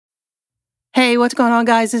Hey, what's going on,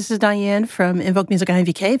 guys? This is Diane from Invoke Music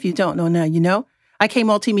IMVK. If you don't know now, you know. IK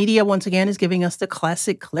Multimedia, once again, is giving us the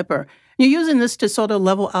classic clipper. You're using this to sort of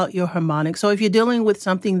level out your harmonics. So if you're dealing with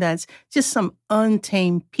something that's just some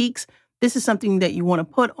untamed peaks, this is something that you want to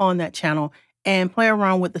put on that channel and play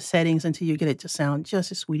around with the settings until you get it to sound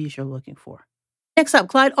just as sweet as you're looking for. Next up,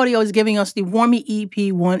 Clyde Audio is giving us the WARMY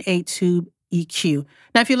EP182 EQ.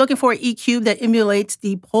 Now, if you're looking for an EQ that emulates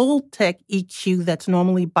the Pultec EQ that's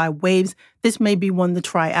normally by waves, this may be one to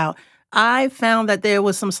try out. I found that there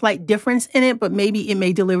was some slight difference in it, but maybe it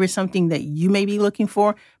may deliver something that you may be looking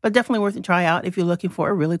for, but definitely worth a try out if you're looking for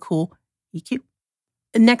a really cool EQ.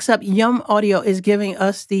 Next up, Yum Audio is giving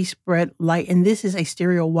us the Spread Light, and this is a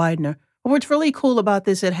stereo widener. But what's really cool about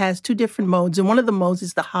this, it has two different modes, and one of the modes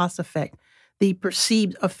is the Haas effect, the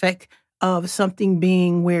perceived effect of something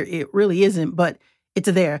being where it really isn't, but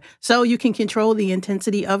it's there. So you can control the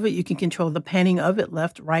intensity of it. You can control the panning of it,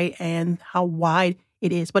 left, right, and how wide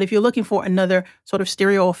it is. But if you're looking for another sort of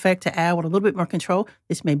stereo effect to add with a little bit more control,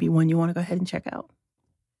 this may be one you want to go ahead and check out.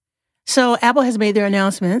 So Apple has made their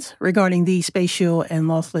announcements regarding the spatial and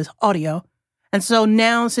lossless audio. And so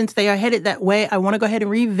now, since they are headed that way, I want to go ahead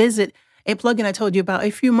and revisit a plugin I told you about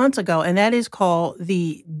a few months ago, and that is called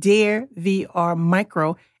the DearVR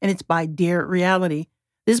MICRO, and it's by Dear Reality.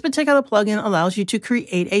 This particular plugin allows you to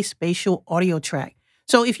create a spatial audio track.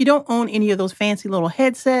 So if you don't own any of those fancy little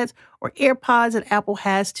headsets or AirPods that Apple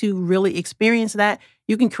has to really experience that,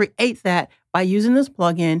 you can create that by using this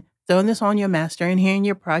plugin, throwing this on your master, and hearing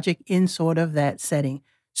your project in sort of that setting.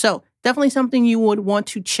 So definitely something you would want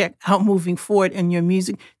to check out moving forward in your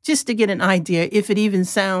music, just to get an idea if it even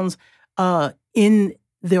sounds in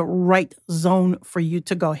the right zone for you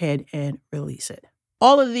to go ahead and release it.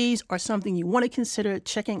 All of these are something you want to consider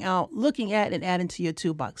checking out, looking at, and adding to your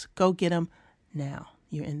toolbox. Go get them now.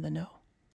 You're in the know.